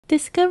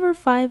Discover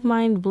 5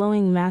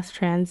 mind-blowing mask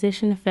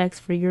transition effects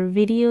for your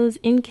videos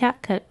in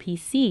CapCut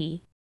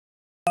PC.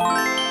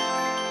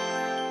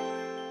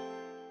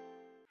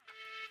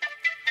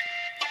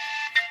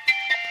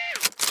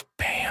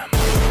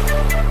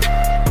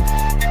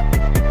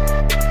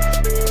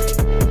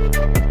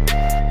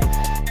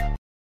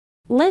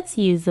 Let's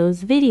use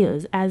those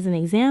videos as an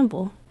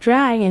example.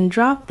 Drag and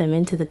drop them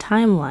into the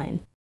timeline.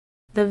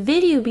 The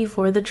video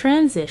before the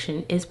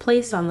transition is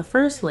placed on the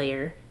first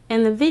layer,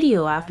 and the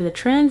video after the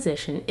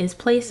transition is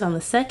placed on the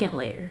second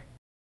layer.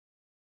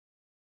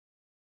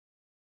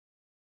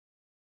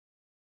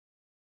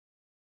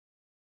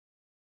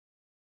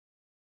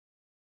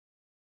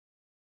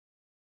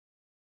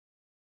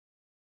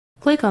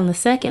 Click on the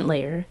second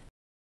layer.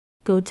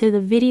 Go to the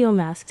Video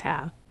Mask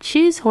tab.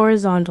 Choose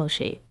Horizontal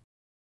Shape.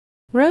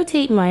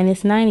 Rotate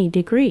 -90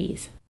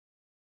 degrees.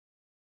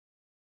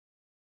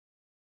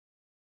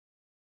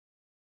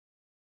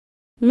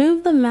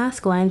 Move the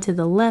mask line to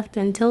the left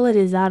until it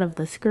is out of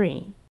the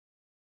screen.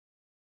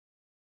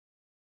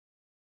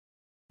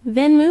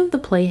 Then move the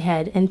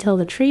playhead until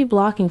the tree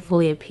blocking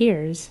fully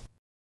appears.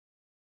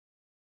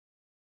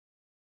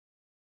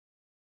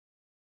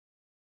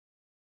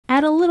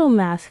 Add a little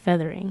mask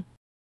feathering.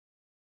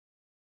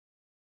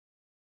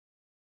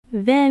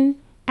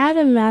 Then, add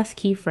a mask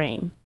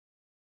keyframe.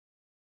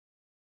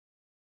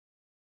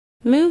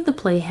 Move the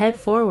playhead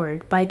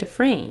forward by 2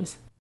 frames.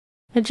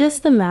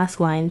 Adjust the mask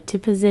line to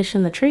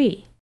position the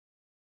tree.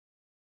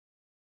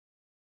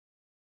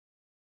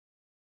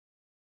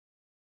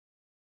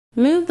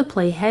 Move the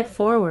playhead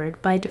forward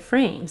by 2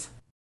 frames.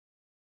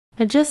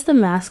 Adjust the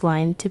mask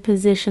line to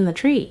position the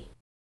tree.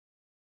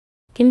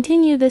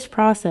 Continue this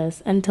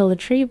process until the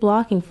tree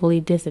blocking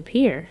fully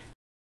disappears.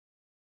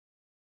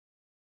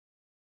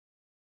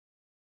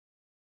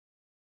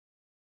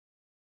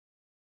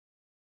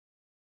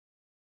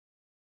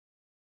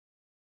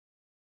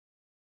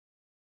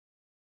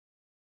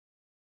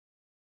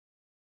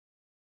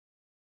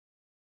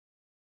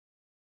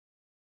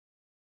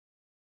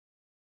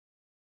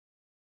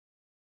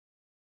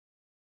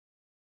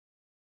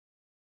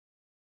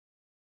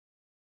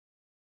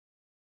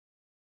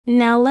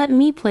 Now let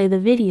me play the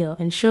video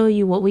and show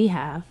you what we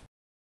have.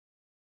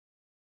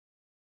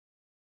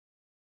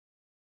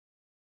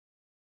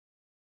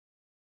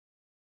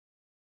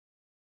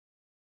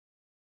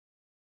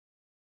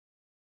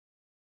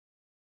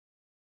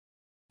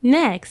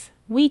 Next,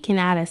 we can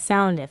add a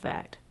sound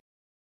effect.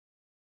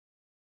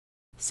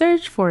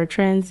 Search for a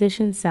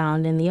transition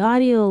sound in the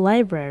audio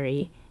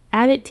library,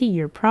 add it to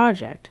your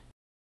project.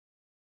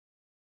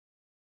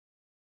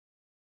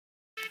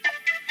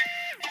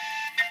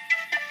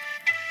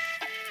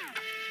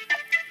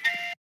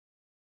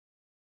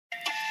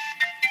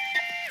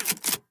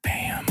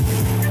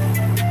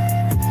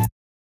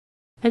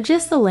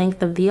 Adjust the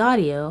length of the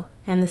audio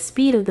and the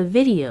speed of the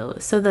video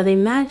so that they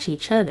match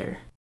each other.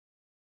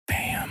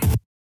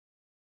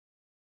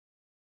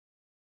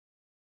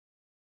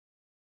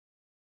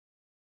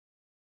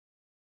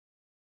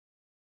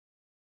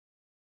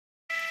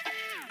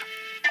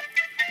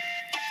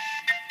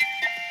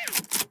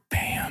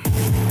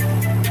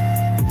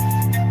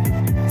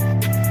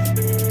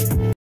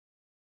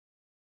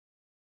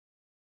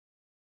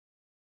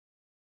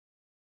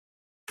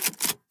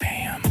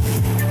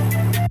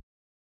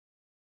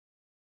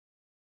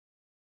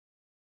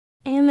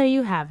 And there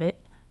you have it.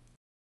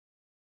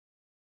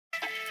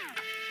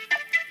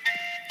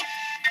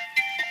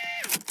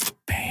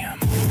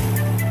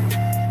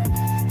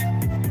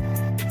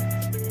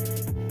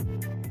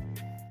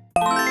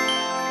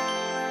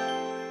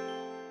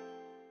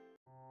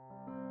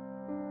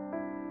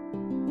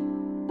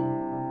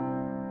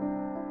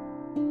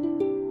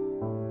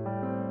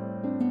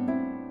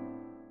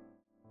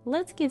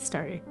 Let's get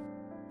started.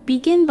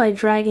 Begin by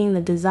dragging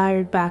the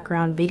desired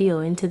background video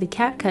into the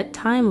CapCut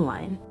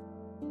timeline.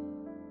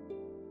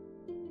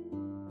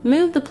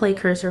 Move the play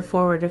cursor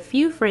forward a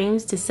few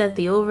frames to set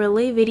the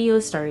overlay video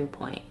starting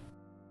point.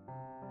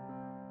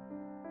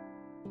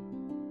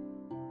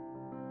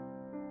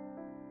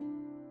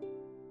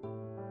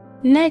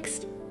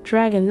 Next,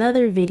 drag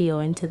another video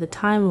into the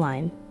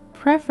timeline,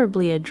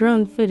 preferably a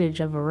drone footage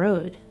of a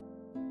road.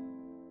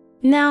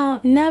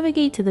 Now,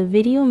 navigate to the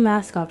Video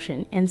Mask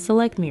option and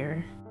select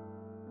Mirror.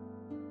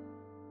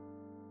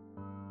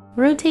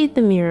 Rotate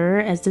the mirror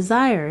as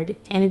desired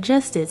and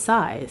adjust its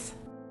size.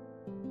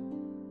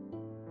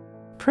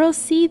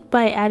 Proceed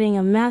by adding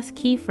a mask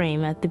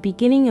keyframe at the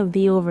beginning of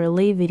the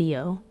overlay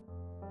video.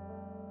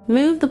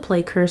 Move the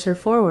play cursor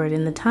forward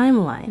in the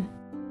timeline,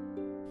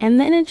 and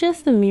then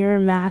adjust the mirror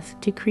mask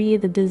to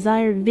create the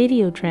desired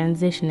video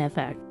transition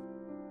effect,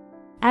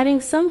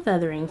 adding some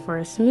feathering for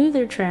a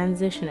smoother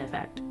transition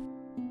effect.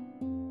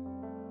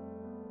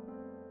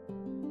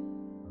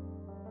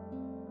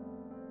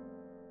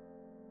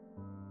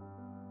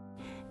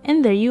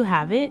 And there you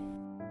have it.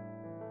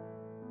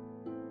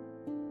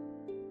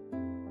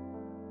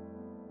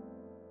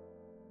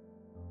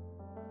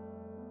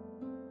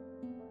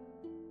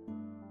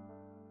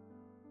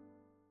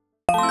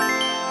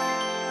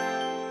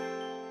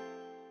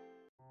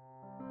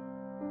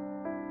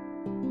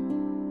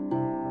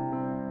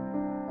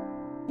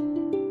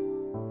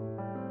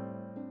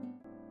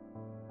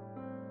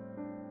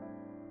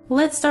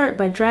 Let's start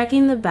by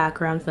dragging the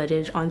background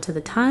footage onto the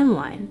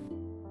timeline.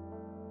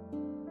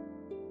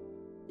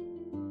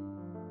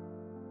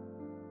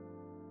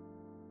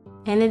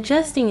 And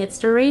adjusting its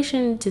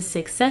duration to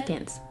 6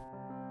 seconds.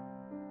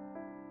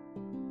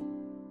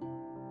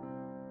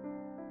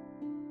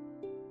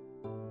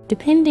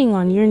 Depending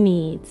on your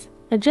needs,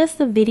 adjust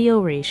the video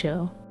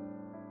ratio.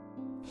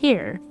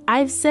 Here,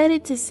 I've set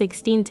it to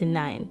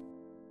 16:9.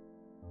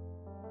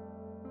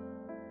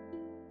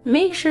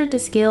 Make sure to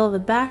scale the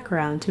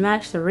background to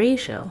match the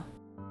ratio.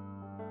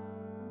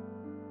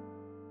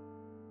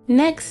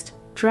 Next,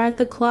 drag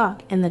the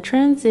clock and the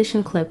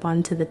transition clip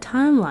onto the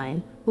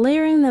timeline,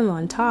 layering them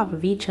on top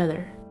of each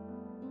other.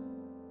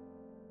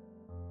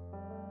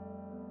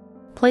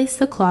 Place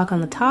the clock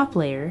on the top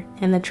layer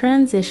and the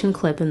transition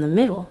clip in the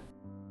middle.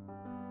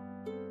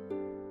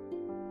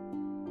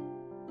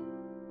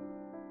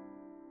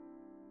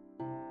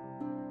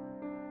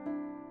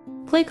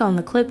 Click on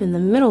the clip in the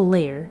middle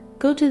layer,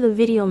 go to the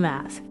video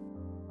mask.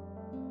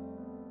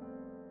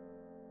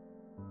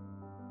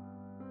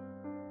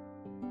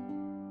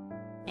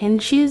 And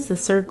choose the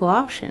circle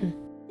option.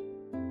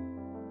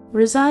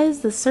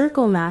 Resize the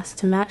circle mask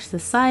to match the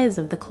size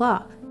of the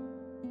clock.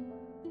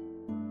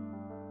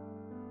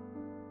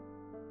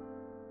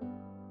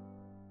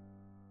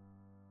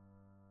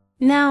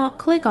 Now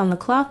click on the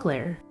clock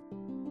layer.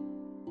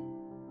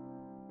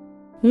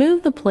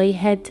 Move the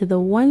playhead to the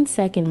 1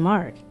 second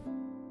mark.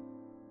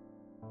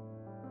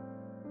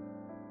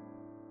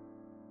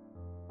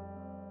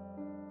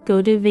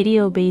 Go to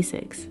Video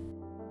Basics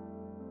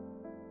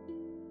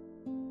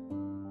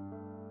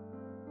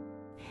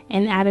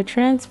and add a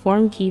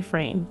transform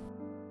keyframe.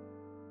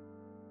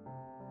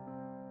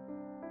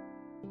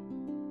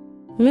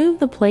 Move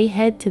the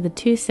playhead to the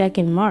 2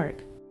 second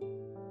mark.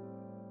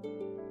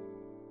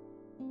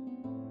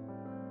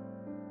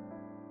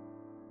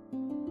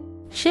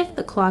 Shift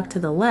the clock to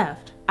the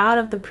left, out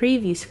of the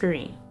preview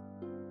screen.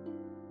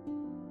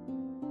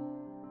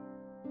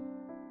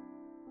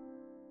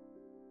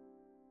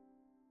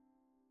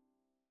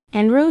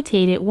 And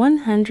rotate it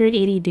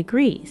 180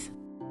 degrees.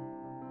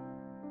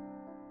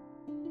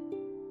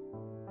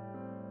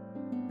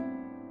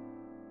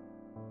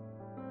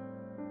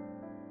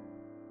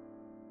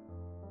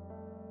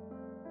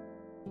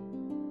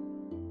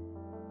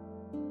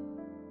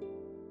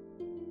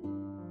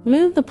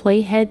 Move the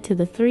playhead to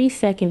the 3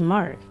 second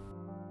mark.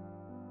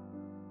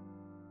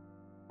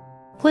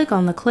 Click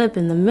on the clip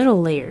in the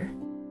middle layer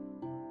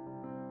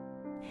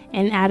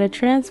and add a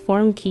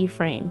transform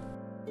keyframe.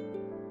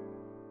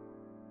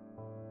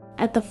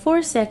 At the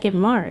 4 second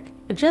mark,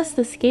 adjust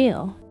the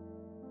scale.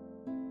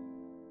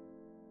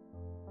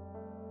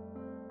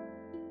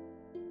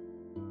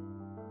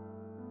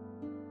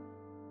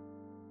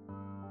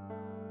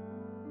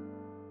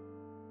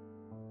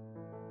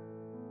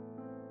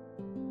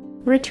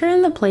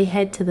 Return the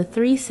playhead to the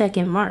 3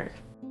 second mark.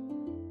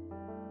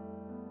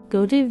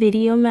 Go to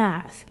Video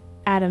Mask,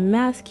 add a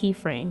mask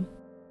keyframe.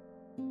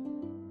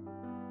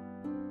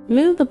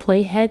 Move the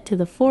playhead to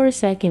the 4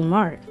 second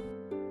mark.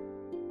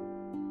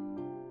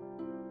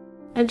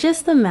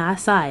 Adjust the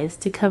mask size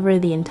to cover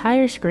the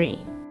entire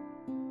screen.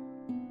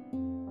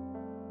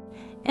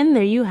 And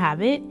there you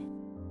have it.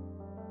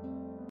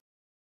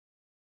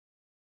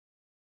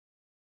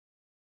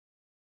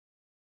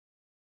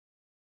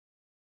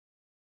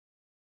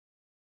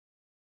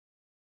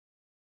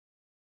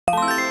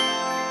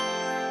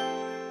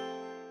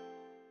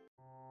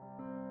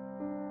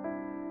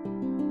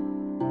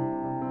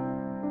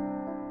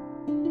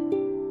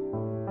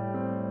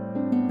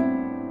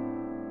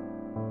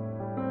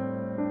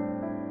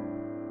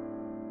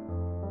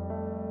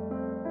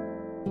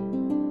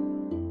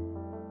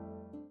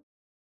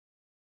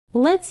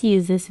 Let's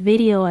use this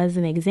video as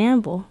an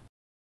example.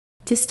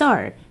 To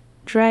start,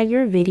 drag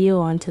your video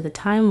onto the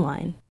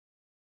timeline.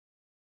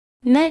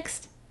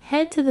 Next,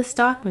 head to the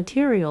stock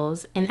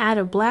materials and add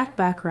a black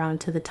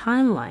background to the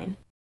timeline.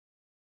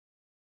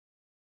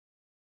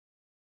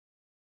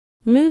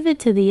 Move it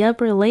to the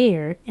upper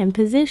layer and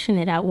position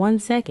it at 1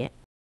 second.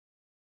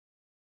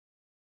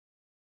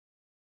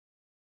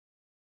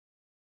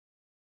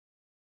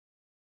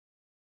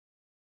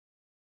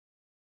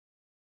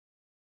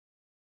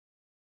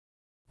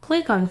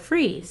 Click on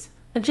Freeze.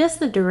 Adjust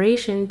the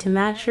duration to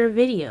match your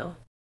video.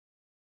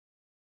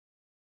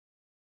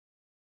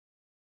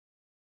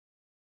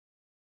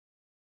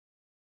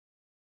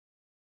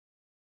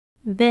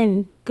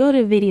 Then go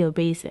to Video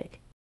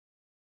Basic.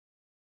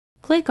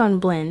 Click on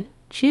Blend,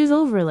 choose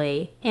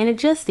Overlay, and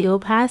adjust the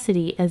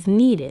opacity as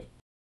needed.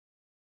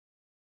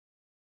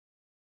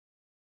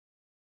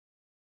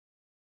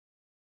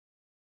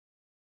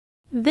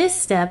 This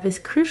step is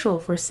crucial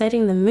for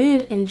setting the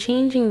mood and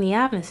changing the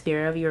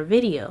atmosphere of your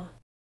video.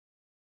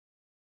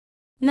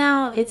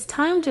 Now it's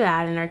time to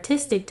add an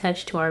artistic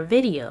touch to our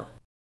video.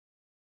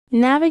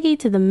 Navigate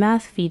to the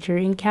Mask feature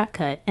in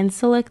CapCut and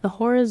select the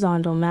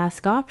horizontal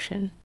mask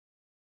option.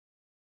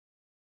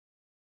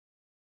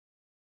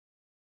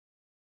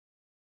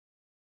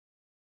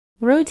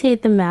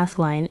 Rotate the mask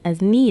line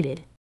as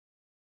needed.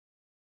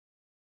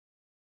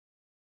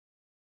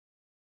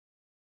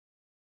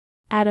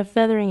 Add a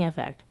feathering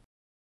effect.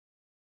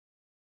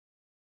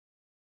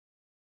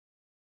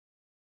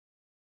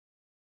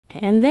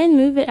 And then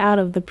move it out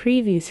of the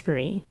preview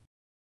screen.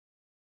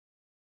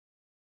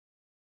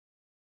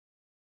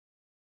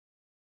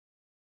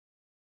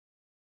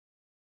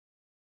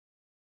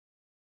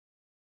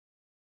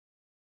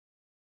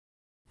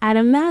 Add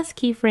a mask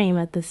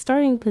keyframe at the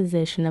starting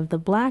position of the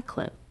black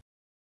clip.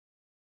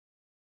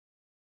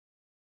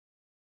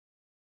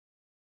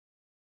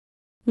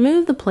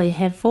 Move the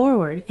playhead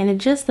forward and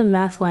adjust the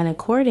mask line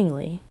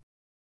accordingly.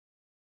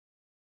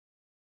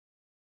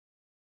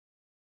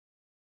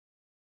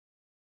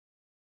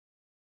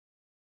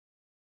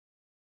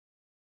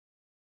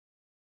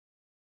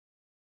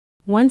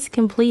 Once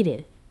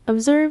completed,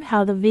 observe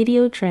how the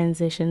video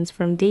transitions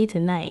from day to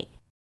night.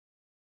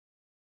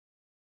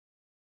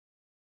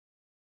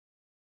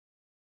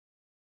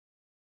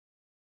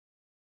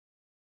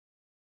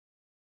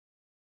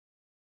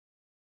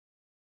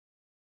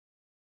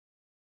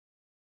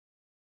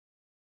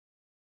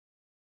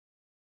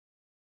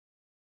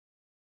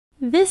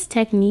 This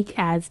technique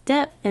adds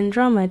depth and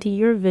drama to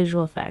your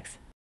visual effects.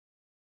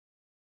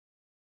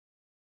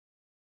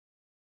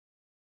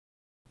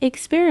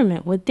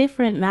 Experiment with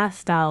different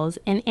mask styles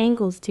and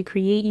angles to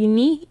create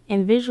unique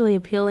and visually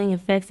appealing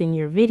effects in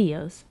your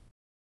videos.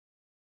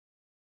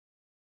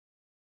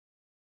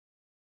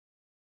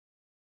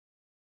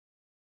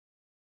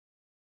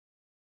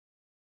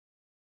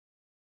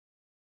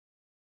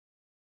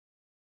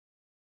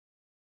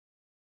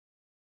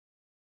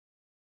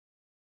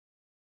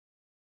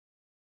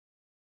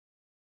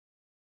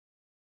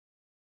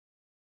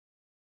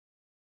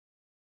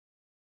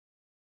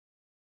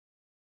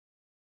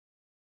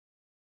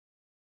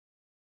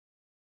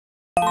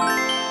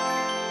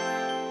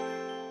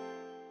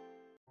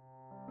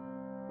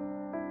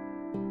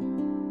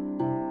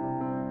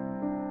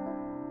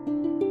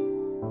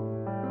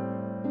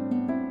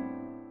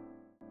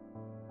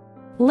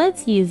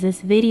 Let's use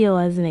this video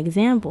as an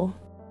example.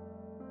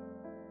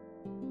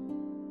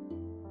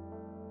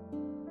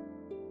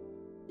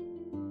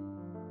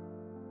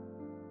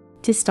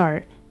 To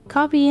start,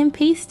 copy and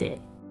paste it.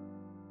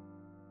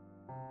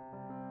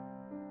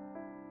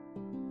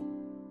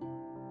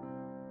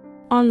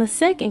 On the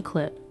second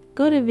clip,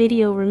 go to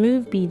Video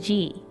Remove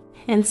BG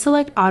and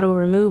select Auto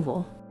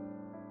Removal.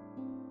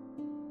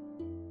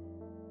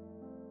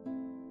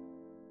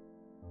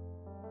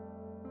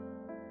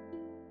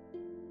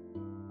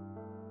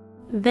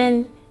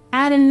 Then,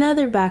 add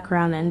another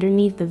background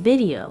underneath the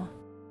video.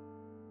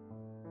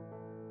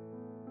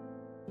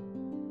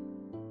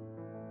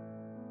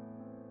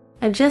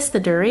 Adjust the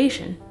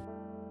duration.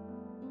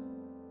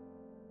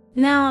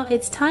 Now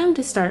it's time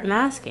to start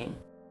masking.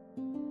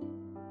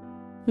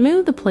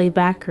 Move the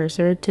playback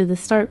cursor to the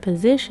start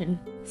position.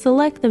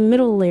 Select the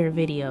middle layer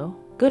video.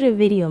 Go to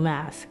Video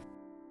Mask.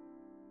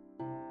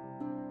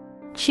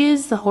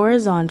 Choose the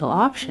horizontal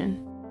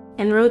option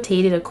and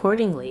rotate it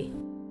accordingly.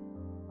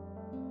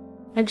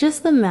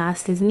 Adjust the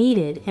mask as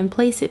needed and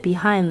place it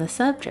behind the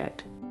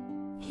subject.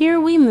 Here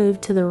we move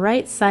to the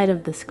right side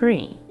of the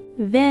screen.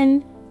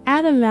 Then,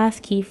 add a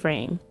mask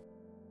keyframe.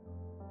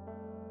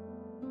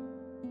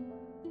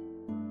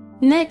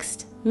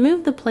 Next,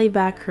 move the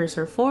playback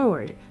cursor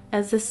forward.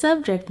 As the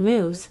subject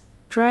moves,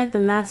 drag the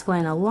mask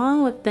line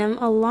along with them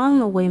along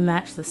the way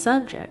match the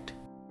subject.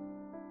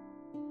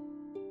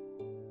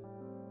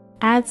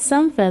 Add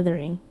some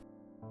feathering.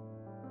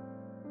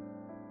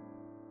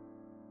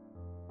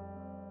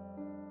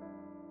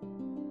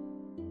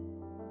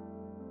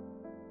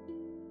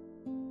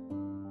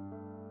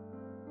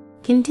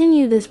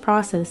 Continue this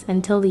process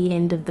until the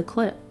end of the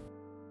clip.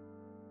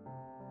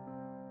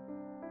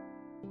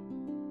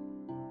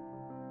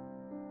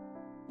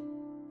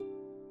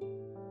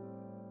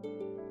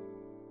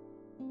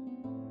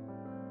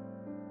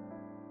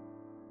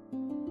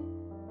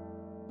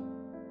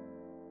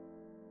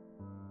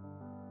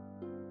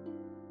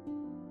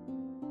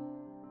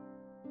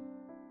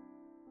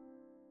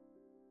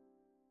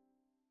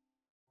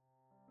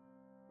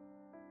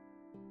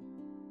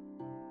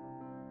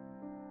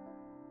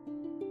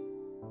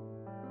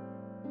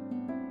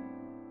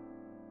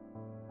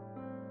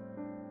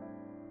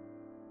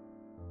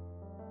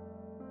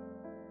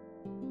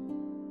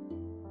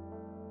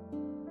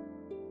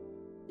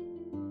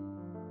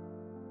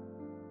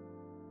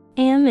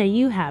 And there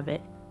you have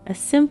it, a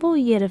simple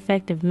yet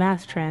effective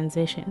mask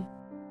transition.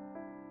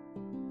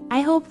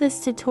 I hope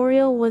this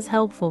tutorial was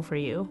helpful for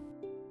you.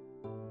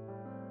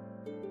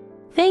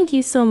 Thank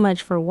you so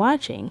much for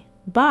watching.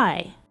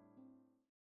 Bye!